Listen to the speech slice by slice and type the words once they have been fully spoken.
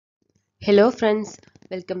Hello friends,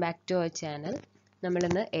 welcome back to our channel. നമ്മൾ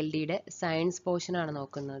ഇന്ന് LDയുടെ science portion ആണ്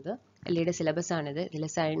നോക്കുന്നത്. LDയുടെ സിലബസ് ആണിത്. ഇതിലെ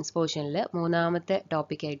സയൻസ് പോർഷനിൽ മൂന്നാമത്തെ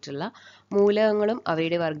ടോപ്പിക് ആയിട്ടുള്ള മൂലകങ്ങളും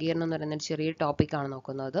അവയുടെ വർഗീകരണം എന്ന് പറയുന്ന ചെറിയ ടോപ്പിക് ആണ്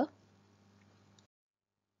നോക്കുന്നത്.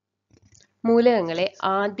 മൂലകങ്ങളെ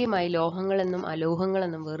ആദ്യമായി ലോഹങ്ങളെന്നും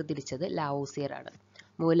അലോഹങ്ങളെന്നും വേർതിരിച്ചത് ലാവോസിയർ ആണ്.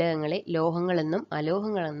 മൂലകങ്ങളെ ലോഹങ്ങളെന്നും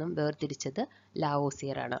അലോഹങ്ങളെന്നും വേർതിരിച്ചത്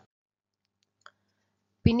ലാവോസിയർ ആണ്.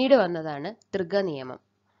 പിന്നീട് വന്നതാണ് ത്രിക നിയമം.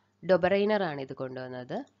 ഡൊബറൈനർ ആണ് ഇത്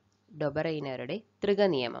കൊണ്ടുവന്നത്. ഡൊബറൈനറുടെ ത്രിക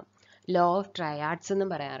നിയമം, ലോ ഓഫ് ട്രയാഡ്സ് എന്നും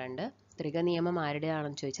പറയാറുണ്ട്. ത്രിക നിയമം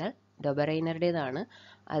ആരുടേതാണെന്ന് ചോദിച്ചാൽ ഡൊബറൈനറുടേതാണ്.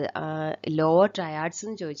 ലോ ഓഫ് ട്രയാഡ്സ്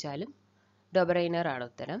എന്ന് ചോദിച്ചാലും ഡൊബറൈനർ ആണ്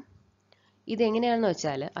ഉത്തരം. ഇതെങ്ങനെയാണെന്ന്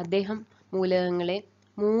വെച്ചാൽ അദ്ദേഹം മൂലകങ്ങളെ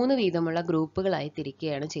 3 വീതമുള്ള ഗ്രൂപ്പുകളായി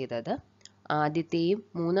തിരിക്കുകയാണ് ചെയ്തത്. ആദ്യത്തെയും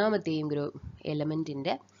മൂന്നാമത്തെയും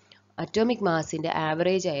എലമെന്റിന്റെ അറ്റോമിക് മാസിന്റെ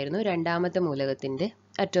ആവറേജ് ആയിരുന്നു രണ്ടാമത്തെ മൂലകത്തിന്റെ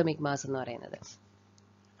അറ്റോമിക് മാസ് എന്ന് പറയുന്നത്.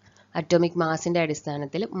 അറ്റോമിക് മാസിന്റെ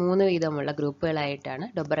അടിസ്ഥാനത്തിൽ 3 വീതമുള്ള ഗ്രൂപ്പുകളായിട്ടാണ്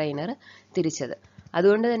ഡൊബറൈനർ തിരിച്ചത്.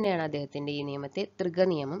 അതുകൊണ്ട് തന്നെയാണ് അദ്ദേഹത്തിന്റെ ഈ നിയമത്തെ ത്രിക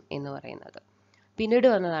നിയമം എന്ന് പറയുന്നത്. പിന്നീട്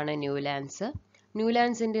വന്നതാണ് ന്യൂലാൻസ്.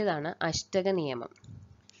 ന്യൂലാൻസിൻ്റെതാണ് അഷ്ടക നിയമം.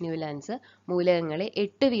 ന്യൂലാൻസ് മൂലകങ്ങളെ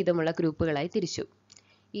 8 വീതമുള്ള ഗ്രൂപ്പുകളായി തിരിച്ചു.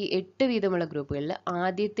 ഈ 8 വീതമുള്ള ഗ്രൂപ്പുകളിൽ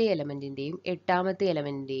ആദ്യത്തെ എലമെന്റിന്റെയും എട്ടാമത്തെ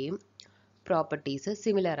എലമെന്റിന്റെയും പ്രോപ്പർട്ടീസ്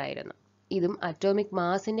സിമിലർ ആയിരുന്നു. ഇതും അറ്റോമിക്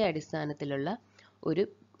മാസിന്റെ അടിസ്ഥാനത്തിലുള്ള ഒരു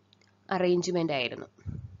അറേഞ്ച്മെന്റ് ആയിരുന്നു.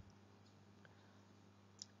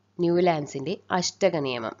 ന്യൂലാൻസിന്റെ അഷ്ടക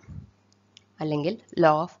നിയമം അല്ലെങ്കിൽ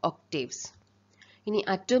ലോ ഓഫ് ഒക്ടേവ്സ്. ഇനി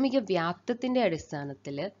അറ്റോമിക വ്യാപ്തത്തിന്റെ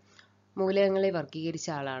അടിസ്ഥാനത്തിൽ മൂലകങ്ങളെ വർഗീകരിച്ച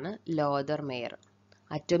ആളാണ് ലോതർ മേയർ.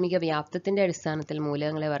 അറ്റോമിക വ്യാപ്തത്തിന്റെ അടിസ്ഥാനത്തിൽ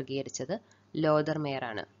മൂലകങ്ങളെ വർഗീകരിച്ചത് ലോതർ മേയർ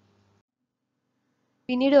ആണ്.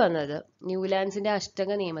 പിന്നീട് വന്നത് ന്യൂലാൻസിന്റെ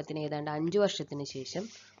അഷ്ടക നിയമത്തിന് ഏതാണ്ട് 5 വർഷത്തിന് ശേഷം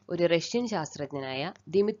ഒരു റഷ്യൻ ശാസ്ത്രജ്ഞനായ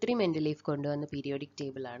ദിമിത്രി മെൻഡലീഫ് കൊണ്ടുവന്ന പീരിയോഡിക്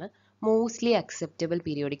ടേബിൾ ആണ് മോസ്റ്റ്ലി അക്സെപ്റ്റബിൾ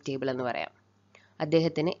പീരിയോഡിക് ടേബിൾ എന്ന് പറയാം.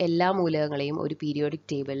 അദ്ദേഹത്തിന് എല്ലാ മൂലകങ്ങളെയും ഒരു പീരിയോഡിക്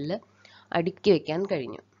ടേബിളിൽ അടുക്കി വെക്കാൻ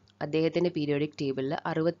കഴിഞ്ഞു. അദ്ദേഹത്തിന്റെ പീരിയോഡിക് ടേബിളിൽ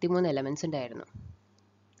 63 എലമെന്റ്സ് ഉണ്ടായിരുന്നു.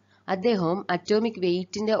 അദ്ദേഹവും അറ്റോമിക്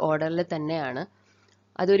വെയിറ്റിന്റെ ഓർഡറിൽ തന്നെയാണ്.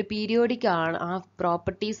 അതൊരു പീരിയോഡിക് ആണ്. ആ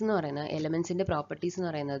പ്രോപ്പർട്ടീസ് എന്ന് പറയുന്നത്, എലമെന്റ്സിന്റെ പ്രോപ്പർട്ടീസ് എന്ന്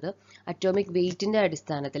പറയുന്നത് അറ്റോമിക് വെയിറ്റിന്റെ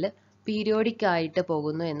അടിസ്ഥാനത്തിൽ പീരിയോഡിക് ആയിട്ട്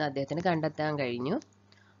പോകുന്നു എന്ന് അദ്ദേഹത്തിന് കണ്ടെത്താൻ കഴിഞ്ഞു.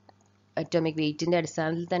 അറ്റോമിക് വെയിറ്റിന്റെ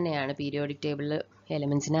അടിസ്ഥാനത്തിൽ തന്നെയാണ് പീരിയോഡിക് ടേബിളിൽ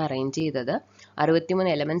എലമെന്റ്സിനെ അറേഞ്ച് ചെയ്തത്. 63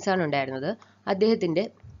 എലമെന്റ്സ് ആണ് ഉണ്ടായിരുന്നത്. അദ്ദേഹത്തിന്റെ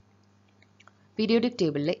പീരിയോഡിക്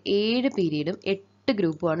ടേബിളിൽ 7 പീരീഡും 8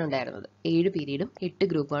 ഗ്രൂപ്പുമാണ് ഉണ്ടായിരുന്നത്. 7 പീരീഡും 8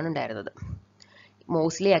 ഗ്രൂപ്പുമാണ് ഉണ്ടായിരുന്നത്.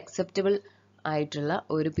 മോസ്റ്റ്ലി അക്സെപ്റ്റബിൾ ആയിട്ടുള്ള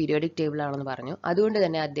ഒരു പീരിയോഡിക് ടേബിൾ ആണെന്ന് പറഞ്ഞു. അതുകൊണ്ട്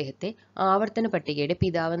തന്നെ അദ്ദേഹത്തെ ആവർത്തന പട്ടികയുടെ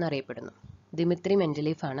പിതാവ് എന്നറിയപ്പെടുന്നു. ദിമിത്രി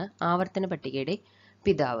മെൻഡലീഫ് ആണ് ആവർത്തന പട്ടികയുടെ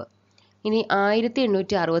പിതാവ്. ഇനി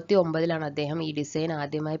 1869 അദ്ദേഹം ഈ ഡിസൈൻ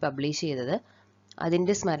ആദ്യമായി പബ്ലിഷ് ചെയ്തത്.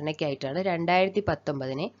 അതിന്റെ സ്മരണയ്ക്കായിട്ടാണ്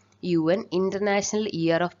 2019 UN international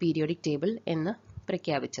year of periodic table എന്ന്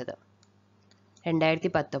പ്രഖ്യാപിച്ചത്.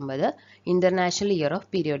 2019 international year of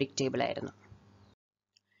periodic table ആയിരുന്നു.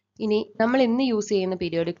 ഇനി നമ്മൾ ഇന്ന് യൂസ് ചെയ്യുന്ന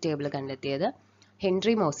പീരിയോഡിക് ടേബിൾ കണ്ടെത്തിയത്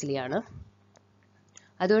ഹെൻറി മോസ്ലി ആണ്.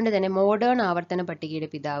 അതുകൊണ്ട് തന്നെ മോഡേൺ ആവർത്തന പട്ടികയുടെ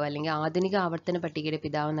പിതാവ് അല്ലെങ്കിൽ ആധുനിക ആവർത്തന പട്ടികയുടെ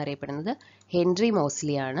പിതാവ് എന്നറിയപ്പെടുന്നത് ഹെൻറി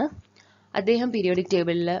മോസ്ലി ആണ്. അദ്ദേഹം പീരിയോഡിക്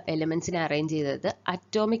ടേബിളിൽ എലമെന്റ്സിനെ അറേഞ്ച് ചെയ്തത്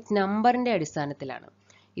അറ്റോമിക് നമ്പറിന്റെ അടിസ്ഥാനത്തിലാണ്.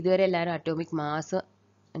 ഇതുവരെ എല്ലാവരും അറ്റോമിക്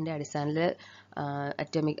മാസിന്റെ അടിസ്ഥാനത്തിൽ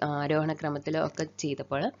അറ്റോമിക് ആരോഹണ ക്രമത്തിലോ ഒക്കെ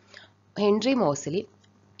ചെയ്തപ്പോൾ Henry Moseley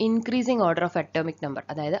increasing order of atomic number,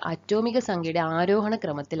 അതായത് അറ്റോമിക സംഖ്യയുടെ ആരോഹണ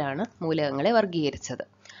ക്രമത്തിലാണ് മൂലകങ്ങളെ വർഗീകരിച്ചത്.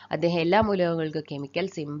 അദ്ദേഹം എല്ലാ മൂലകങ്ങൾക്കും കെമിക്കൽ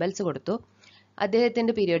സിംബൽസ് കൊടുത്തു.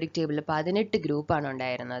 അദ്ദേഹത്തിന്റെ പീരിയോഡിക് ടേബിളിൽ 18 ഗ്രൂപ്പാണ്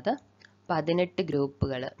ഉണ്ടായിരുന്നത്. 18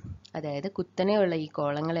 ഗ്രൂപ്പുകൾ, അതായത് കുത്തനെയുള്ള ഈ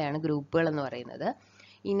കോളങ്ങളെയാണ് ഗ്രൂപ്പുകൾ എന്ന് പറയുന്നത്.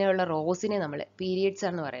 ഇങ്ങനെയുള്ള റോസിനെ നമ്മൾ പീരിയഡ്സ്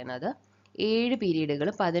എന്ന് പറയുന്നത്. 7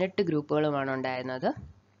 പീരീഡുകളും 18 ഗ്രൂപ്പുകളുമാണ് ഉണ്ടായിരുന്നത്.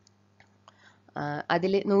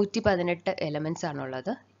 അതിൽ 118 എലമെന്റ്സ്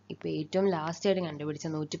ആണുള്ളത്. ഇപ്പോൾ ഏറ്റവും ലാസ്റ്റ് ആയിട്ട് കണ്ടുപിടിച്ച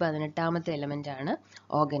 118ാമത്തെ എലമെന്റ് ആണ്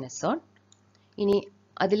ഓർഗനസോൺ. ഇനി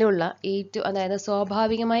അതിലുള്ള ഏറ്റവും, അതായത്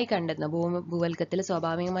സ്വാഭാവികമായി കണ്ടെത്തുന്ന ഭൂവൽക്കത്തിൽ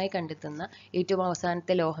സ്വാഭാവികമായി കണ്ടെത്തുന്ന ഏറ്റവും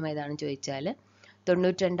അവസാനത്തെ ലോഹം ഏതാണെന്ന് ചോദിച്ചാൽ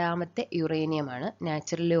 92ാമത്തെ യുറേനിയമാണ്.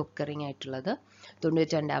 നാച്ചുറലി ഒക്കറിങ് ആയിട്ടുള്ളത്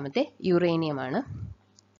 92ാമത്തെ യുറേനിയമാണ്.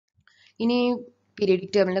 ഇനി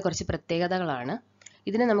പീരിയോഡിക് ടേബിളിന്റെ കുറച്ച് പ്രത്യേകതകളാണ്.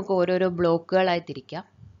 ഇതിനെ നമുക്ക് ഓരോരോ ബ്ലോക്കുകളായി തിരിക്കാം.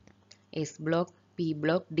 S block, P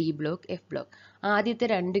block, D block, F block. ആദ്യത്തെ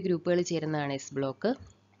 2 ഗ്രൂപ്പുകൾ ചേരുന്നതാണ് എസ് ബ്ലോക്ക്.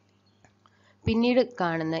 പിന്നീട്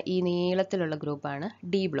കാണുന്ന ഈ നീളത്തിലുള്ള ഗ്രൂപ്പാണ്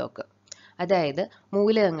ഡി ബ്ലോക്ക്. അതായത്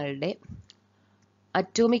മൂലകങ്ങളുടെ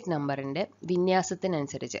അറ്റോമിക് നമ്പറിന്റെ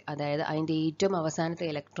വിന്യാസത്തിനനുസരിച്ച്, അതായത് അതിന്റെ ഏറ്റവും അവസാനത്തെ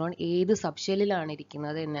ഇലക്ട്രോൺ ഏത് സബ്ഷെല്ലിലാണ്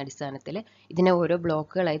ഇരിക്കുന്നത് എന്ന അടിസ്ഥാനത്തിൽ ഇതിനെ ഓരോ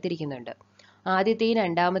ബ്ലോക്കുകളായി തിരിക്കുന്നുണ്ട്. ആദ്യത്തെയും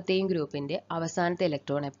രണ്ടാമത്തെയും ഗ്രൂപ്പിന്റെ അവസാനത്തെ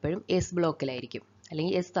ഇലക്ട്രോൺ എപ്പോഴും എസ് ബ്ലോക്കിലായിരിക്കും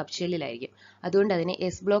അല്ലെങ്കിൽ എസ് സബ്ഷെല്ലിലായിരിക്കും. അതുകൊണ്ട് അതിനെ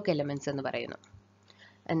എസ് ബ്ലോക്ക് എലമെന്റ്സ് എന്ന് പറയുന്നു.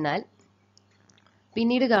 എന്നാൽ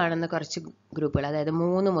പിന്നീട് കാണുന്ന കുറച്ച് ഗ്രൂപ്പുകൾ, അതായത്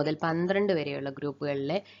 3 മുതൽ 12 വരെയുള്ള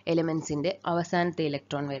ഗ്രൂപ്പുകളിലെ എലിമെന്റ്സിന്റെ അവസാനത്തെ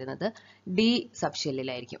ഇലക്ട്രോൺ വരുന്നത് ഡി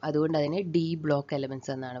സബ്ഷെല്ലിലായിരിക്കും. അതുകൊണ്ട് അതിനെ ഡി ബ്ലോക്ക്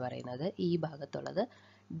എലിമെന്റ്സ് എന്നാണ് പറയുന്നത്. ഈ ഭാഗത്തുള്ളത്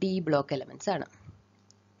ഡി ബ്ലോക്ക് എലിമെന്റ്സ് ആണ്.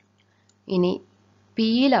 ഇനി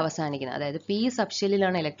പിയിൽ അവസാനിക്കുന്ന, അതായത് പി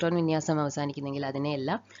സബ്ഷെല്ലിലാണ് ഇലക്ട്രോൺ വിന്യാസം അവസാനിക്കുന്നതെങ്കിൽ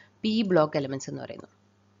അതിനെയെല്ലാം പി ബ്ലോക്ക് എലിമെന്റ്സ് എന്ന് പറയുന്നു.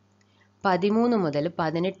 13 മുതൽ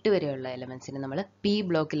 18 വരെയുള്ള എലിമെന്റ്സിനെ നമ്മൾ പി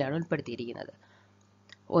ബ്ലോക്കിലാണ് ഉൾപ്പെടുത്തിയിരിക്കുന്നത്.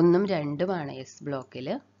 1ഉം 2ഉമാണ് എസ് ബ്ലോക്കിൽ,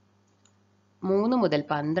 3 മുതൽ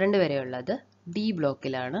 12 വരെയുള്ളത് ഡി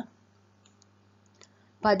ബ്ലോക്കിലാണ്,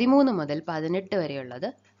 13 മുതൽ 18 വരെയുള്ളത്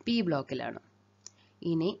പി ബ്ലോക്കിലാണ്.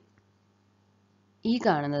 ഇനി ഈ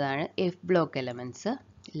കാണുന്നതാണ് F block elements.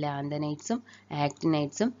 ലാന്തനൈറ്റ്സും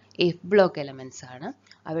ആക്ടിനൈറ്റ്സും F block elements ആണ്.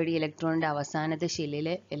 അവയുടെ ഇലക്ട്രോണിന്റെ അവസാനത്തെ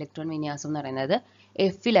ഷെല്ലിലെ ഇലക്ട്രോൺ വിന്യാസം എന്ന് പറയുന്നത്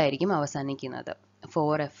എഫിലായിരിക്കും അവസാനിക്കുന്നത്.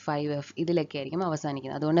 4f 5f ഇതിലൊക്കെ ആയിരിക്കും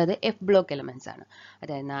അവസാനിക്കുന്നത്. അതുകൊണ്ട് അത് എഫ് ബ്ലോക്ക് എലമെന്റ്സ് ആണ്.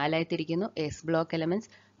 അതായത് 4ആയി തിരിക്കുന്നു: S block elements,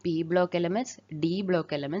 P block elements, D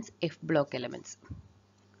block elements, F block elements.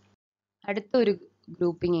 അടുത്ത ഒരു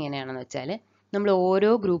ഗ്രൂപ്പിംഗ് എങ്ങനെയാണെന്ന് വെച്ചാൽ, നമ്മൾ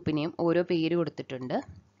ഓരോ ഗ്രൂപ്പിനെയും ഓരോ പേര് കൊടുത്തിട്ടുണ്ട്.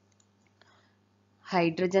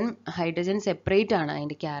 ഹൈഡ്രജൻ സെപ്പറേറ്റ് ആണ്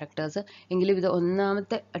അതിൻ്റെ ക്യാരക്ടേഴ്സ്, എങ്കിലും ഇത്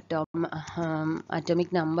ഒന്നാമത്തെ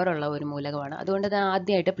അറ്റോമിക് നമ്പർ ഉള്ള ഒരു മൂലകമാണ്. അതുകൊണ്ട് അത്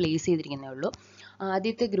ആദ്യമായിട്ട് പ്ലേസ് ചെയ്തിരിക്കുന്നേ ഉള്ളൂ.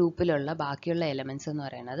 ആദ്യത്തെ ഗ്രൂപ്പിലുള്ള ബാക്കിയുള്ള എലമെന്റ്സ് എന്ന്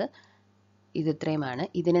പറയുന്നത് ഇത് ഇത്രയുമാണ്.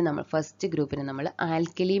 ഇതിനെ നമ്മൾ ഫസ്റ്റ് ഗ്രൂപ്പിനെ നമ്മൾ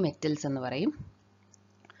ആൽക്കലി മെറ്റൽസ് എന്ന് പറയും.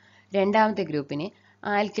 രണ്ടാമത്തെ ഗ്രൂപ്പിനെ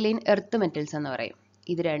ആൽക്കലൈൻ എർത്ത് മെറ്റൽസ് എന്ന് പറയും.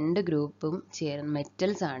 ഇത് രണ്ട് ഗ്രൂപ്പും ചേർന്ന്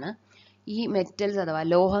മെറ്റൽസ് ആണ്. ഈ മെറ്റൽസ് അഥവാ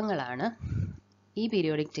ലോഹങ്ങളാണ് ഈ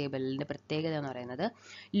പീരിയോഡിക് ടേബിളിന്റെ പ്രത്യേകത എന്ന് പറയുന്നത്.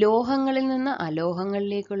 ലോഹങ്ങളിൽ നിന്ന്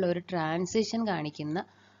അലോഹങ്ങളിലേക്കുള്ള ഒരു ട്രാൻസിഷൻ കാണിക്കുന്ന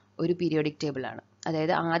ഒരു പീരിയോഡിക് ടേബിൾ ആണ്.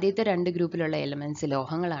 അതായത് ആദ്യത്തെ രണ്ട് ഗ്രൂപ്പിലുള്ള എലമെന്റ്സ്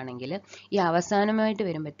ലോഹങ്ങളാണെങ്കിൽ ഈ അവസാനമായിട്ട്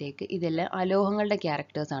വരുമ്പോഴത്തേക്ക് ഇതെല്ലാം അലോഹങ്ങളുടെ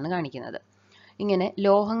ക്യാരക്ടേഴ്സ് ആണ് കാണിക്കുന്നത്. ഇങ്ങനെ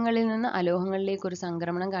ലോഹങ്ങളിൽ നിന്ന് അലോഹങ്ങളിലേക്ക് ഒരു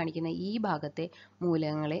സംക്രമണം കാണിക്കുന്ന ഈ ഭാഗത്തെ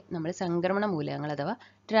മൂലകങ്ങളെ നമ്മൾ സംക്രമണ മൂലകങ്ങൾ അഥവാ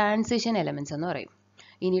ട്രാൻസിഷൻ എലമെന്റ്സ് എന്ന് പറയും.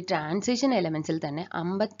 ഇനി ട്രാൻസിഷൻ എലമെന്റ്സിൽ തന്നെ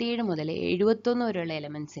 57 മുതൽ 71 വരെയുള്ള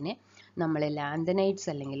എലമെന്റ്സിനെ നമ്മൾ ലാന്തനൈറ്റ്സ്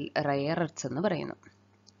അല്ലെങ്കിൽ റെയർ എർത്ത്സ് എന്ന് പറയുന്നു.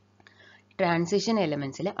 ട്രാൻസിഷൻ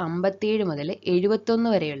എലമെന്റ്സിൽ 57 മുതൽ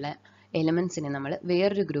 71 വരെയുള്ള എലമെന്റ്സിനെ നമ്മൾ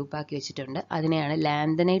വേറൊരു ഗ്രൂപ്പ് ആക്കി വെച്ചിട്ടുണ്ട്. അതിനെയാണ്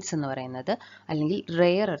ലാന്തനൈറ്റ്സ് എന്ന് പറയുന്നത്, അല്ലെങ്കിൽ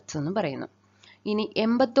റെയർ എർത്ത്സ് എന്ന് പറയുന്നു. ഇനി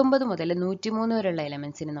 89 മുതൽ 103 വരെയുള്ള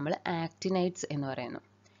എലമെന്റ്സിനെ നമ്മൾ ആക്ടിനൈറ്റ്സ് എന്ന് പറയുന്നു.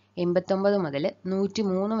 89 മുതൽ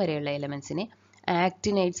 103 വരെയുള്ള എലമെന്റ്സിനെ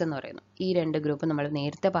ആക്ടിനൈറ്റ്സ് എന്ന് പറയുന്നു. ഈ രണ്ട് ഗ്രൂപ്പ് നമ്മൾ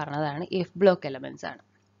നേരത്തെ പറഞ്ഞതാണ്, എഫ് ബ്ലോക്ക് എലമെന്റ്സ് ആണ്.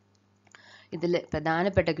 ഇതിൽ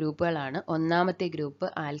പ്രധാനപ്പെട്ട ഗ്രൂപ്പുകളാണ്: ഒന്നാമത്തെ ഗ്രൂപ്പ്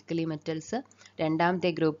ആൽക്കലി മെറ്റൽസ്, രണ്ടാമത്തെ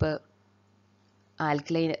ഗ്രൂപ്പ്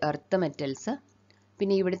ആൽക്കലൈൻ എർത്ത് മെറ്റൽസ്,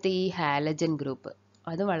 പിന്നെ ഇവിടുത്തെ ഈ ഹാലജൻ ഗ്രൂപ്പ്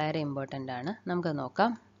അത് വളരെ ഇമ്പോർട്ടൻ്റ് ആണ്, നമുക്ക്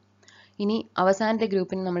നോക്കാം. ഇനി അവസാനത്തെ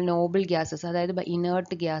ഗ്രൂപ്പിന് നമ്മൾ നോബിൾ ഗ്യാസസ്, അതായത്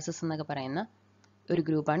ഇനേർട്ട് ഗ്യാസസ് എന്നൊക്കെ പറയുന്ന ഒരു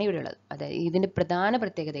ഗ്രൂപ്പാണ് ഇവിടെ ഉള്ളത്. അതായത് ഇതിൻ്റെ പ്രധാന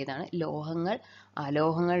പ്രത്യേകത ഇതാണ്: ലോഹങ്ങൾ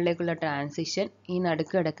അലോഹങ്ങളിലേക്കുള്ള ട്രാൻസിഷൻ, ഈ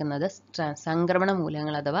നടുക്ക് കിടക്കുന്നത് സംക്രമണ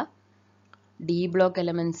മൂലകങ്ങൾ അഥവാ ഡി ബ്ലോക്ക്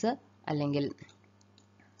എലമെന്റ്സ് അല്ലെങ്കിൽ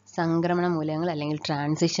സംക്രമണ മൂലകങ്ങൾ അല്ലെങ്കിൽ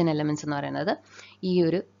ട്രാൻസിഷൻ എലമെന്റ്സ് എന്ന് പറയുന്നത് ഈ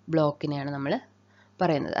ഒരു ബ്ലോക്കിനെയാണ് നമ്മൾ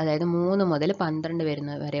പറയുന്നത്. അതായത് 3 മുതൽ 12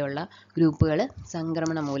 വരെയുള്ള ഗ്രൂപ്പുകൾ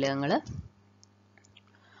സംക്രമണ മൂലകങ്ങൾ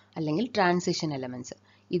അല്ലെങ്കിൽ ട്രാൻസിഷൻ എലമെന്റ്സ്.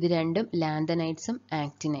 ഇത് രണ്ടും ലാന്തനൈറ്റ്സും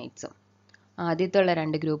ആക്ടിനൈറ്റ്സും. ആദ്യത്തുള്ള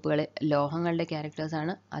രണ്ട് ഗ്രൂപ്പുകൾ ലോഹങ്ങളുടെ ക്യാരക്ടേഴ്സ്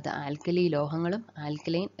ആണ്. അത് ആൽക്കലി ലോഹങ്ങളും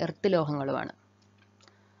ആൽക്കലൈൻ എർത്ത് ലോഹങ്ങളുമാണ്.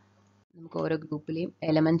 നമുക്ക് ഓരോ ഗ്രൂപ്പിലെയും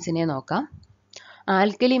എലമെന്റ്സിനെ നോക്കാം.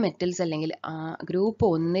 ആൽക്കലി മെറ്റൽസ് അല്ലെങ്കിൽ ഗ്രൂപ്പ്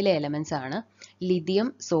 1ലെ എലമെന്റ്സ് ആണ് lithium,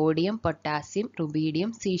 sodium, potassium,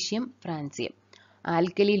 rubidium, caesium, francium.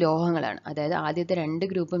 Alkali ലോഹങ്ങളാണ്. അതായത് ആദ്യത്തെ രണ്ട്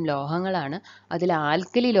ഗ്രൂപ്പും ലോഹങ്ങളാണ്. അതിൽ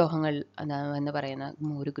ആൽക്കലി ലോഹങ്ങൾ എന്ന് പറയുന്ന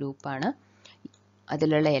ഒരു ഗ്രൂപ്പാണ്.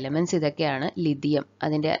 അതിലുള്ള എലമെന്റ്സ് ഇതൊക്കെയാണ്. ലിഥിയം,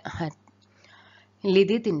 അതിൻ്റെ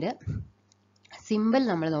ലിഥിയത്തിൻ്റെ സിമ്പൽ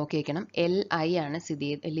നമ്മൾ നോക്കി വയ്ക്കണം. Li ആണ്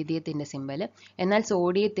ലിഥിയത്തിൻ്റെ സിമ്പൽ. എന്നാൽ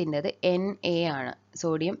സോഡിയത്തിൻ്റെത് Na ആണ്.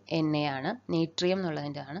 സോഡിയം Na ആണ്. നേട്രിയം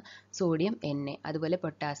എന്നുള്ളതിൻ്റെ ആണ് സോഡിയം Na. അതുപോലെ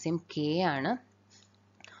പൊട്ടാസ്യം K ആണ്.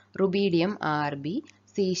 Rubidium Rb,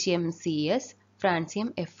 caesium Cs, francium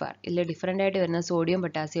Fr. ഇതിൽ ഡിഫറൻ്റ് ആയിട്ട് വരുന്ന സോഡിയം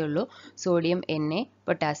പൊട്ടാസ്യം ഉള്ളൂ. Sodium Na,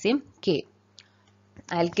 potassium K.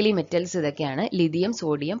 Alkali metals ഇതൊക്കെയാണ്: lithium,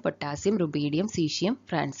 sodium, potassium, rubidium, caesium,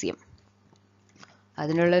 francium.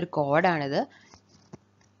 അതിനുള്ള ഒരു കോഡാണിത്.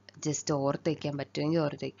 ജസ്റ്റ് ഓർത്ത് വയ്ക്കാൻ പറ്റുമെങ്കിൽ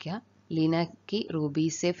ഓർത്ത് വയ്ക്കുക. ലീനാക്കി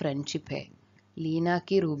റൂബീസെ ഫ്രണ്ട്ഷിപ്പ് ഹേ,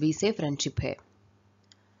 ലീനാക്കി റൂബീസെ ഫ്രണ്ട്ഷിപ്പ് ഹേ.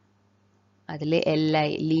 അതിൽ Li,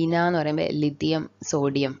 ലീന എന്ന് പറയുമ്പോൾ ലിഥിയം,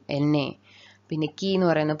 സോഡിയം Na, പിന്നെ കീ എന്ന്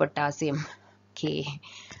പറയുന്ന പൊട്ടാസ്യം K,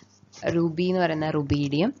 റൂബി എന്ന് പറയുന്ന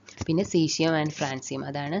റുബീഡിയം, പിന്നെ സീഷ്യം ആൻഡ് ഫ്രാൻസിയം.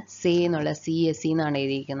 അതാണ് സേ എന്നുള്ള CSE എന്നാണ്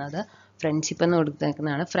എഴുതിയിരിക്കുന്നത്. ഫ്രണ്ട്ഷിപ്പ് എന്ന്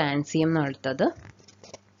കൊടുത്തേക്കുന്നതാണ് ഫ്രാൻസിയം എന്ന് എടുത്തത്.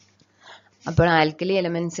 അപ്പോൾ ആൽക്കലി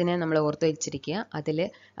എലമെൻസിനെ നമ്മൾ ഓർത്ത് വെച്ചിരിക്കുക.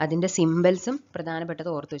 അതിൻ്റെ സിമ്പിൾസും പ്രധാനപ്പെട്ടത്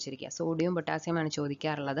ഓർത്ത് വെച്ചിരിക്കുക. സോഡിയം പൊട്ടാസ്യമാണ്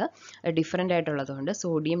ചോദിക്കാറുള്ളത്. ഡിഫറൻ്റ് ആയിട്ടുള്ളതുകൊണ്ട്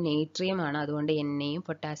സോഡിയം നേട്രിയം ആണ്, അതുകൊണ്ട് എണ്ണയും,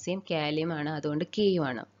 പൊട്ടാസ്യം കാലിയം ആണ്, അതുകൊണ്ട് കെയും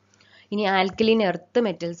ആണ്. ഇനി ആൽക്കലീൻ എർത്ത്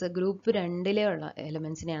മെറ്റൽസ് ഗ്രൂപ്പ് 2 ഉള്ള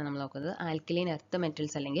എലമെൻസിനെയാണ് നമ്മൾ നോക്കുന്നത്. ആൽക്കലീൻ എർത്ത്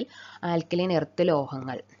മെറ്റൽസ് അല്ലെങ്കിൽ ആൽക്കലീൻ എർത്ത്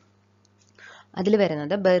ലോഹങ്ങൾ. അതിൽ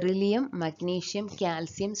വരുന്നത് beryllium, magnesium,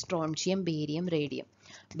 calcium, strontium, barium, radium.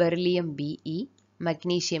 Beryllium Be,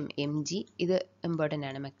 magnesium Mg, ഇത് ഇമ്പോർട്ടൻ്റ്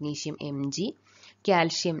ആണ്, magnesium Mg.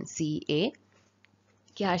 Calcium Ca.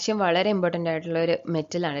 Calcium വളരെ ഇമ്പോർട്ടൻ്റ് ആയിട്ടുള്ള ഒരു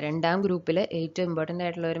മെറ്റലാണ്. 2ാം ഗ്രൂപ്പിൽ ഏറ്റവും ഇമ്പോർട്ടൻ്റ്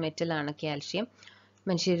ആയിട്ടുള്ള ഒരു മെറ്റലാണ് കാൽഷ്യം.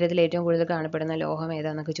 മനുഷ്യശരീരത്തിൽ ഏറ്റവും കൂടുതൽ കാണപ്പെടുന്ന ലോഹം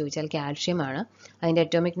ഏതാണെന്നൊക്കെ ചോദിച്ചാൽ കാൽഷ്യം ആണ്. അതിൻ്റെ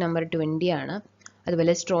അറ്റോമിക് നമ്പർ 20 ആണ്.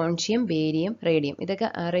 അതുപോലെ സ്ട്രോൺഷ്യം, ബേരിയം, റേഡിയം, ഇതൊക്കെ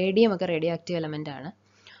റേഡിയം ഒക്കെ റേഡിയോ ആക്റ്റീവ് എലമെൻ്റ് ആണ്.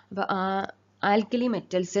 അപ്പോൾ ആൽക്കലി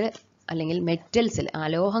മെറ്റൽസ് അല്ലെങ്കിൽ മെറ്റൽസിൽ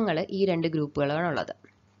അലോഹങ്ങൾ ഈ 2 ഗ്രൂപ്പുകളാണുള്ളത്.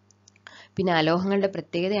 പിന്നെ അലോഹങ്ങളുടെ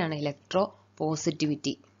പ്രത്യേകതയാണ് ഇലക്ട്രോ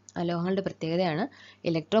പോസിറ്റിവിറ്റി. അലോഹങ്ങളുടെ പ്രത്യേകതയാണ്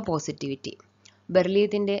ഇലക്ട്രോ പോസിറ്റിവിറ്റി.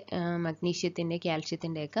 ബെറിലിയത്തിൻ്റെ, മഗ്നീഷ്യത്തിൻ്റെ,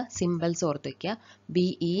 കാൽഷ്യത്തിൻ്റെ ഒക്കെ സിമ്പിൾസ് ഓർത്ത് വയ്ക്കുക.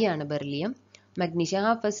 Be ആണ് ബെറിലിയം. മഗ്നീഷ്യം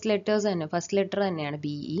ഫസ്റ്റ് ലെറ്റർ തന്നെയാണ്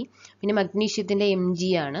Be. പിന്നെ മഗ്നീഷ്യത്തിൻ്റെ Mg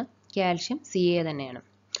ആണ്. കാൽഷ്യം Ca തന്നെയാണ്.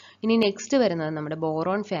 ഇനി നെക്സ്റ്റ് വരുന്നത് നമ്മുടെ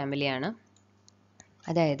ബോറോൺ ഫാമിലിയാണ്.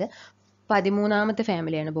 അതായത് 13ാമത്തെ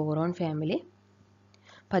ഫാമിലിയാണ് ബോറോൺ ഫാമിലി.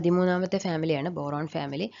 13ാമത്തെ ഫാമിലിയാണ് ബോറോൺ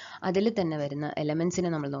ഫാമിലി. അതിൽ തന്നെ വരുന്ന എലമെൻസിനെ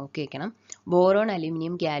നമ്മൾ നോക്കി വയ്ക്കണം. Boron,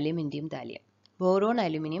 aluminium, gallium, indium, thallium. Boron,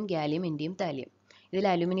 aluminium, gallium, indium, thallium. ഇതിൽ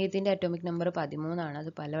അലൂമിനിയത്തിൻ്റെ അറ്റോമിക് നമ്പർ 13 ആണ്. അത്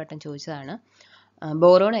പലവട്ടം ചോദിച്ചതാണ്.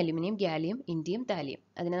 Boron, aluminium, gallium, indium, thallium.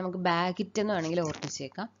 അതിനെ നമുക്ക് ബാഗിറ്റ് എന്ന് വേണമെങ്കിൽ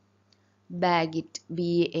ഓർമ്മിച്ചേക്കാം. ബാഗിറ്റ്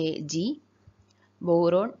Bag.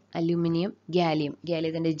 Boron, aluminium, gallium,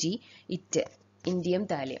 ഗാലിയത്തിൻ്റെ G, it, indium,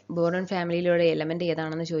 thallium. Boron ഫാമിലിയിലൂടെ element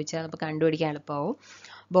ഏതാണെന്ന് ചോദിച്ചാൽ നമുക്ക് കണ്ടുപിടിക്കാൻ എളുപ്പമാവും.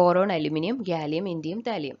 Boron, aluminium, gallium, indium,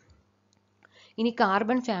 thallium. ഇനി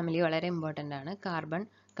കാർബൺ ഫാമിലി വളരെ ഇമ്പോർട്ടൻ്റ് ആണ്.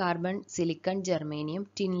 Carbon, silicon, germanium,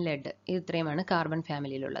 tin, lead, ഇത് ഇത്രയുമാണ് കാർബൺ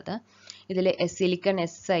ഫാമിലിയിലുള്ളത്. ഇതിൽ സിലിക്കൺ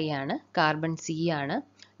Si ആണ്, കാർബൺ C ആണ്,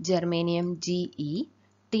 ജെർമേനിയം Ge,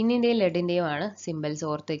 ടിന്നിൻ്റെയും ലെഡിൻ്റെയും ആണ് സിമ്പിൾസ്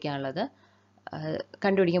ഓർത്ത് വയ്ക്കാനുള്ളത്.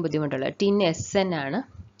 കണ്ടുപിടിക്കാൻ ബുദ്ധിമുട്ടുള്ളത്. ടിൻ Sn ആണ്.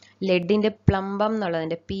 ലെഡിൻ്റെ പ്ലംബം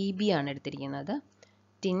എന്നുള്ളതിൻ്റെ Pb ആണ് എടുത്തിരിക്കുന്നത്.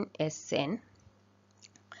 ടിൻ Sn,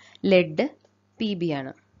 ലെഡ് Pb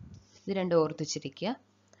ആണ്. ഇത് രണ്ടും ഓർത്ത് വെച്ചിരിക്കുക.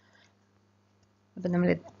 അപ്പം നമ്മൾ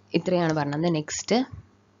ഇത്രയാണ് പറഞ്ഞത്. നെക്സ്റ്റ്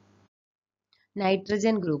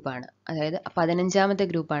നൈട്രജൻ ഗ്രൂപ്പാണ്. അതായത് 15ാമത്തെ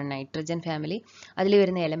ഗ്രൂപ്പാണ് നൈട്രജൻ ഫാമിലി. അതിൽ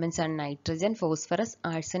വരുന്ന എലമെൻറ്റ്സ് ആണ് nitrogen, phosphorus,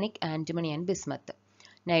 arsenic, antimony and bismuth.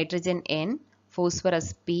 Nitrogen N,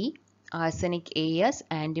 phosphorus P, arsenic As,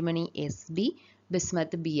 antimony Sb,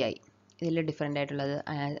 bismuth Bi. ഇതിൽ ഡിഫറൻ്റ് ആയിട്ടുള്ളത്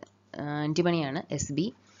ആൻറ്റിമണിയാണ് Sb.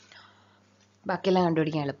 ബാക്കിയെല്ലാം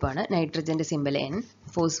കണ്ടുപിടിക്കാൻ എളുപ്പമാണ്. നൈട്രജൻ്റെ simple N,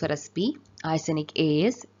 phosphorus P, arsenic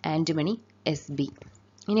As, antimony Sb.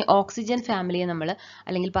 ഇനി ഓക്സിജൻ ഫാമിലിയെ നമ്മൾ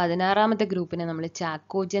അല്ലെങ്കിൽ 16ാമത്തെ ഗ്രൂപ്പിനെ നമ്മൾ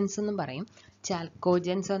ചാക്കോജൻസ് എന്നും പറയും.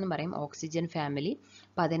 ഓക്സിജൻ ഫാമിലി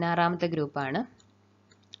 16ാമത്തെ ഗ്രൂപ്പാണ്.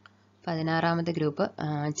 16ാമത്തെ ഗ്രൂപ്പ്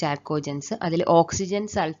ചാക്കോജൻസ്. അതിൽ oxygen,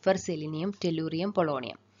 sulphur, selenium, tellurium,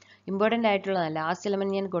 polonium. Important ആയിട്ടുള്ളതാണ്. ലാസ്റ്റ്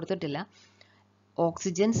എലമെൻറ്റ് ഞാൻ കൊടുത്തിട്ടില്ല.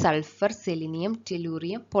 Oxygen, sulphur, selenium,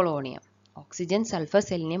 tellurium, polonium. Oxygen, sulphur,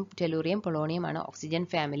 selenium, tellurium, polonium ആണ് ഓക്സിജൻ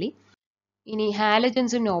ഫാമിലി. ഇനി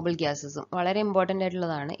ഹാലജൻസും നോബൽ ഗ്യാസസും വളരെ ഇമ്പോർട്ടൻ്റ്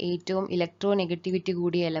ആയിട്ടുള്ളതാണ്. ഏറ്റവും ഇലക്ട്രോ നെഗറ്റിവിറ്റി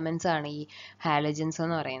കൂടിയ എലമെൻറ്റ്സ് ആണ് ഈ ഹാലജൻസ്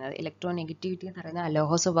എന്ന് പറയുന്നത്. ഇലക്ട്രോ നെഗറ്റിവിറ്റി എന്ന് പറയുന്നത്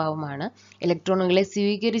അലോഹ സ്വഭാവമാണ്. ഇലക്ട്രോണുകളെ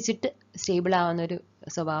സ്വീകരിച്ചിട്ട് സ്റ്റേബിൾ ആവുന്ന ഒരു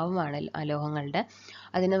സ്വഭാവമാണ് അലോഹങ്ങളുടെ.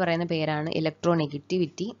 അതിന് പറയുന്ന പേരാണ് ഇലക്ട്രോ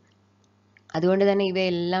നെഗറ്റിവിറ്റി. അതുകൊണ്ട് തന്നെ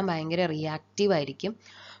ഇവയെല്ലാം ഭയങ്കര റിയാക്റ്റീവ് ആയിരിക്കും.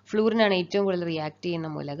 ഫ്ലൂറിനാണ് ഏറ്റവും കൂടുതൽ റിയാക്ട് ചെയ്യുന്ന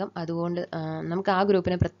മൂലകം. അതുകൊണ്ട് നമുക്ക് ആ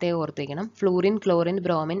ഗ്രൂപ്പിനെ പ്രത്യേകം ഓർത്ത് വയ്ക്കണം. Fluorine, chlorine,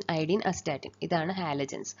 bromine, iodine, astatine. ഇതാണ്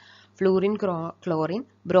halogens. Fluorine, chlorine,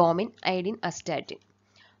 bromine, iodine, astatine,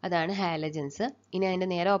 അതാണ് ഹാലജൻസ്. ഇനി അതിൻ്റെ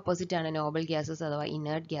നേരെ ഓപ്പോസിറ്റ് ആണ് നോബൽ ഗ്യാസസ് അഥവാ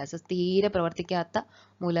ഇനേർട്ട് ഗ്യാസസ്. തീരെ പ്രവർത്തിക്കാത്ത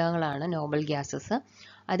മൂലകങ്ങളാണ് നോബൽ ഗ്യാസസ്.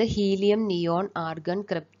 അത് helium, neon, argon,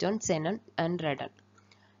 krypton, Zenon and റെഡൺ.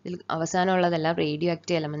 ഇതിൽ അവസാനമുള്ളതെല്ലാം റേഡിയോ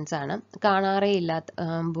ആക്റ്റീവ് എലമെൻറ്റ്സ് ആണ്. കാണാറേ ഇല്ലാത്ത,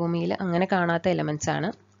 ഭൂമിയിൽ അങ്ങനെ കാണാത്ത എലമെൻറ്റ്സ് ആണ്.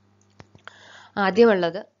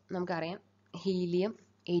 ആദ്യമുള്ളത് നമുക്കറിയാം ഹീലിയം.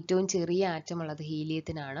 ഏറ്റവും ചെറിയ ആറ്റമുള്ളത്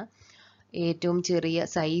ഹീലിയത്തിനാണ്. ഏറ്റവും ചെറിയ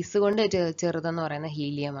സൈസ് കൊണ്ട് ചെറുതെന്ന് പറയുന്ന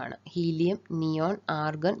ഹീലിയമാണ്. Helium, neon,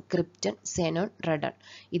 argon, krypton, Zenon, റെഡൺ.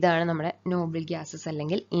 ഇതാണ് നമ്മുടെ നോബൽ ഗ്യാസസ്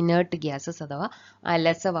അല്ലെങ്കിൽ ഇനേർട്ട് ഗ്യാസസ് അഥവാ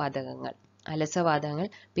അലസവാതകങ്ങൾ.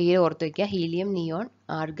 പേര് ഓർത്ത് വയ്ക്കുക. Helium, neon,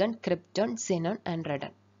 argon, krypton, Zenon and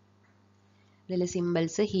റെഡൺ. ഇതിലെ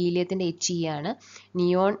സിമ്പിൾസ് ഹീലിയത്തിൻ്റെ He ആണ്,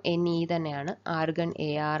 നിയോൺ Ne തന്നെയാണ്, ആർഗൺ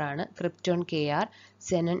Ar ആണ്, krypton Kr,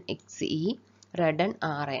 Zenon Xe, റെഡൺ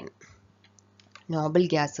Rn. Nobel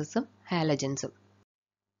ഗ്യാസസും ഹാലജൻസും.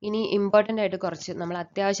 ഇനി ഇമ്പോർട്ടൻ്റ് ആയിട്ട് കുറച്ച് നമ്മൾ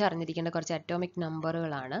അത്യാവശ്യം അറിഞ്ഞിരിക്കേണ്ട കുറച്ച് അറ്റോമിക്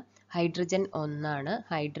നമ്പറുകളാണ്. ഹൈഡ്രജൻ 1 ആണ്,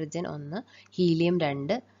 hydrogen 1, helium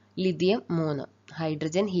 2, lithium 3.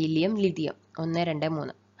 Hydrogen, helium, lithium 1, 2,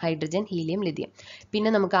 3. Hydrogen, helium, lithium. പിന്നെ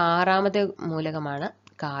നമുക്ക് 6ാമത്തെ മൂലകമാണ്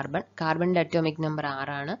കാർബൺ. കാർബണിൻ്റെ അറ്റോമിക് നമ്പർ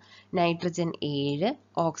 6 ആണ്. Nitrogen 7,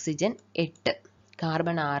 oxygen 8.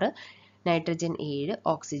 Carbon 6, nitrogen 7,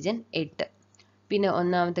 oxygen 8. പിന്നെ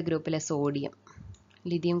 1ാമത്തെ ഗ്രൂപ്പിലെ സോഡിയം,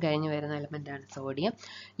 ലിഥിയം കഴിഞ്ഞ് വരുന്ന എലമെൻ്റാണ് സോഡിയം.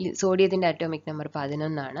 സോഡിയത്തിൻ്റെ അറ്റോമിക് നമ്പർ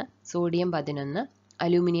 11 ആണ്. Sodium 11,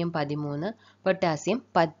 aluminium 13, potassium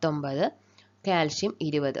 19, calcium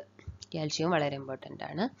 20. Calcium വളരെ ഇമ്പോർട്ടൻ്റ്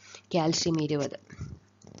ആണ്. Calcium 20.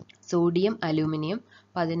 Sodium, aluminium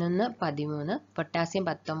 11, 13, potassium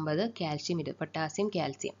 19, calcium 20. Potassium,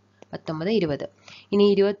 calcium 19, 20. ഇനി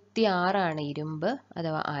 26 ആണ് ഇരുമ്പ്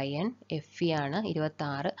അഥവാ അയൺ, Fe ആണ്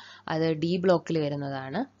 26. അത് ഡി ബ്ലോക്കിൽ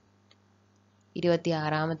വരുന്നതാണ്.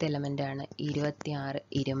 26ാമത്തെ എലമെൻ്റ് ആണ് 26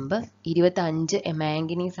 ഇരുമ്പ്. 25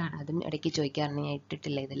 മാംഗനീസ് ആണ്. അതും ഇടയ്ക്ക് ചോദിക്കാറുണ്ട്, ഞാൻ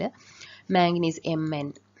ഇട്ടിട്ടില്ല ഇതിൽ. മാംഗനീസ് Mn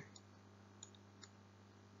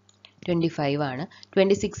 25 ആണ്.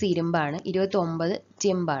 26 ഇരുമ്പാണ്. 29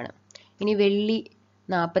 ചെമ്പാണ്. ഇനി വെള്ളി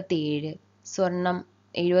 47, സ്വർണം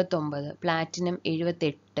 79, പ്ലാറ്റിനം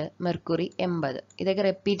 78, മെർക്കുറി 80. ഇതൊക്കെ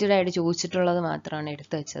റിപ്പീറ്റഡ് ആയിട്ട് ചോദിച്ചിട്ടുള്ളത് മാത്രമാണ്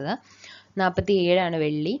എടുത്തു വെച്ചത്. 47 ആണ്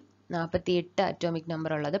വെള്ളി. 48 അറ്റോമിക്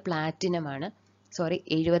നമ്പർ ഉള്ളത് പ്ലാറ്റിനം ആണ്.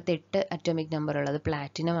 78 അറ്റോമിക് നമ്പർ ഉള്ളത്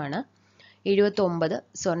പ്ലാറ്റിനം ആണ്. 79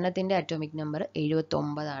 സ്വർണത്തിൻ്റെ അറ്റോമിക് നമ്പർ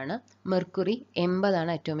 79 ആണ്. മെർക്കുറി 80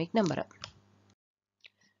 ആണ് അറ്റോമിക് നമ്പർ.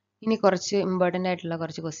 ഇനി കുറച്ച് ഇമ്പോർട്ടൻ്റ് ആയിട്ടുള്ള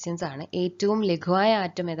കുറച്ച് ക്വസ്റ്റ്യൻസ് ആണ്. ഏറ്റവും ലഘുവായ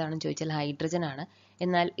ആറ്റം ഏതാണെന്ന് ചോദിച്ചാൽ ഹൈഡ്രജൻ ആണ്.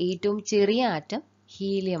 എന്നാൽ ഏറ്റവും ചെറിയ ആറ്റം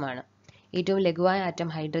ഹീലിയമാണ്. ഏറ്റവും ലഘുവായ ആറ്റം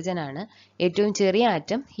ഹൈഡ്രജൻ ആണ്. ഏറ്റവും ചെറിയ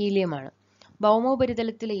ആറ്റം ഹീലിയമാണ്.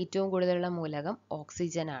 ഭൗമോപരിതലത്തിൽ ഏറ്റവും കൂടുതലുള്ള മൂലകം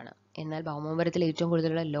ഓക്സിജൻ ആണ്. എന്നാൽ ഭൗമോപരിതലത്തിൽ ഏറ്റവും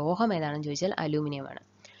കൂടുതലുള്ള ലോഹം ഏതാണെന്ന് ചോദിച്ചാൽ അലൂമിനിയമാണ്.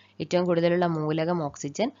 ഏറ്റവും കൂടുതലുള്ള മൂലകം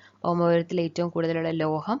ഓക്സിജൻ, ഭൗമോപരിതലത്തിൽ ഏറ്റവും കൂടുതലുള്ള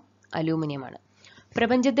ലോഹം അലൂമിനിയമാണ്.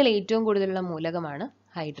 പ്രപഞ്ചത്തിൽ ഏറ്റവും കൂടുതലുള്ള മൂലകമാണ്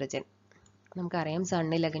ഹൈഡ്രജൻ. നമുക്കറിയാം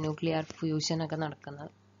സണ്ണിലൊക്കെ ന്യൂക്ലിയർ ഫ്യൂഷൻ ഒക്കെ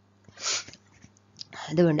നടക്കുന്നത്.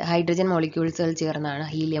 അതുകൊണ്ട് ഹൈഡ്രജൻ മോളിക്യൂൾസുകൾ ചേർന്നാണ്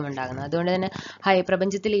ഹീലിയം ഉണ്ടാകുന്നത്. അതുകൊണ്ട് തന്നെ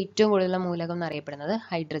പ്രപഞ്ചത്തിൽ ഏറ്റവും കൂടുതലുള്ള മൂലകം എന്നറിയപ്പെടുന്നത്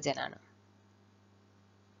ഹൈഡ്രജൻ ആണ്.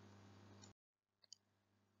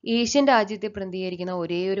 ഏഷ്യൻ രാജ്യത്തെ പ്രതിനിധീകരിക്കുന്ന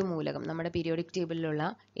ഒരേയൊരു മൂലകം, നമ്മുടെ പീരിയോഡിക് ടേബിളിലുള്ള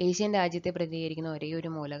ഏഷ്യൻ രാജ്യത്തെ പ്രതിനിധീകരിക്കുന്ന ഒരേയൊരു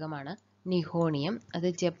മൂലകമാണ് നിഹോണിയം. അത്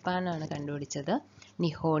ജപ്പാനാണ് കണ്ടുപിടിച്ചത്,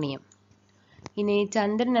 നിഹോണിയം. ഇനി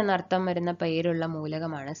ചന്ദ്രൻ എന്നർത്ഥം വരുന്ന പേരുള്ള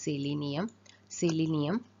മൂലകമാണ് സെലീനിയം.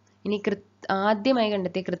 സെലീനിയം. ഇനി ആദ്യമായി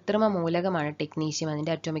കണ്ടെത്തിയ കൃത്രിമ മൂലകമാണ് ടെക്നീഷ്യം.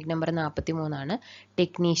 അതിൻ്റെ അറ്റോമിക് നമ്പർ 43 ആണ്.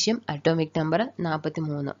 Technetium atomic number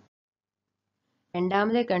 43.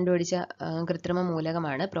 രണ്ടാമതായി കണ്ടുപിടിച്ച കൃത്രിമ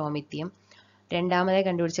മൂലകമാണ് പ്രോമിത്തിയം. രണ്ടാമതായി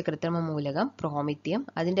കണ്ടുപിടിച്ച കൃത്രിമ മൂലകം പ്രോമിത്തിയം.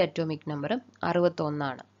 അതിൻ്റെ അറ്റോമിക് നമ്പർ 61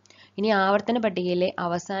 ആണ്. ഇനി ആവർത്തന പട്ടികയിലെ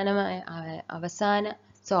അവസാന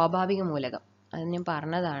സ്വാഭാവിക മൂലകം, അത് ഞാൻ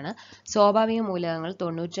പറഞ്ഞതാണ്. സ്വാഭാവിക മൂലകങ്ങൾ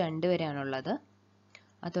 92 വരെയാണുള്ളത്.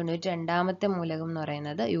 ആ 92ാമത്തെ മൂലകം എന്ന്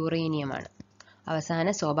പറയുന്നത് യുറേനിയമാണ്. അവസാന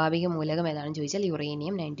സ്വാഭാവിക മൂലകം ഏതാണെന്ന് ചോദിച്ചാൽ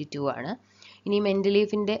യുറേനിയം 92 ആണ്. ഇനി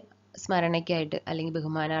മെൻഡലീഫിൻ്റെ സ്മരണയ്ക്കായിട്ട് അല്ലെങ്കിൽ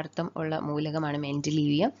ബഹുമാനാർത്ഥം ഉള്ള മൂലകമാണ്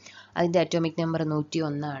മെൻഡലീവിയം. അതിൻ്റെ അറ്റോമിക് നമ്പർ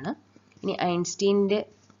 101 ആണ്. ഇനി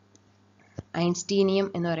ഐൻസ്റ്റീനിയം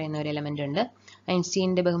എന്ന് പറയുന്ന ഒരു എലമെൻ്റ് ഉണ്ട്.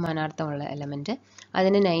 ഐൻസ്റ്റീനിൻ്റെ ബഹുമാനാർത്ഥമുള്ള എലമെൻറ്റ്.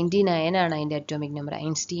 അതിന് 99 ആണ് അതിൻ്റെ അറ്റോമിക് നമ്പർ.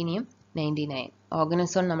 ഐൻസ്റ്റീനിയം 99.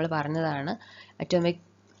 ഓർഗനസോൺ നമ്മൾ പറഞ്ഞതാണ്.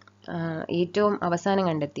 ഏറ്റവും അവസാനം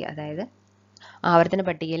കണ്ടെത്തിയ, അതായത് ആവർത്തന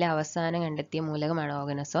പട്ടികയിലെ അവസാനം കണ്ടെത്തിയ മൂലകമാണ്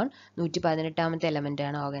ഓർഗനസോൺ. 118ാമത്തെ എലമെൻ്റ്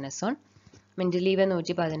ആണ് ഓർഗനസോൺ. Mendeleev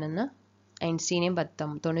 111, einsteinium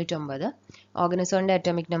 99. ഓർഗനസോണിൻ്റെ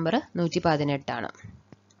അറ്റോമിക് നമ്പർ 118 ആണ്.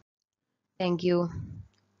 Thank you.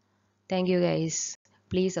 Thank you guys.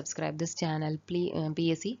 Please subscribe this channel,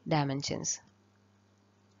 PSC Dimensions.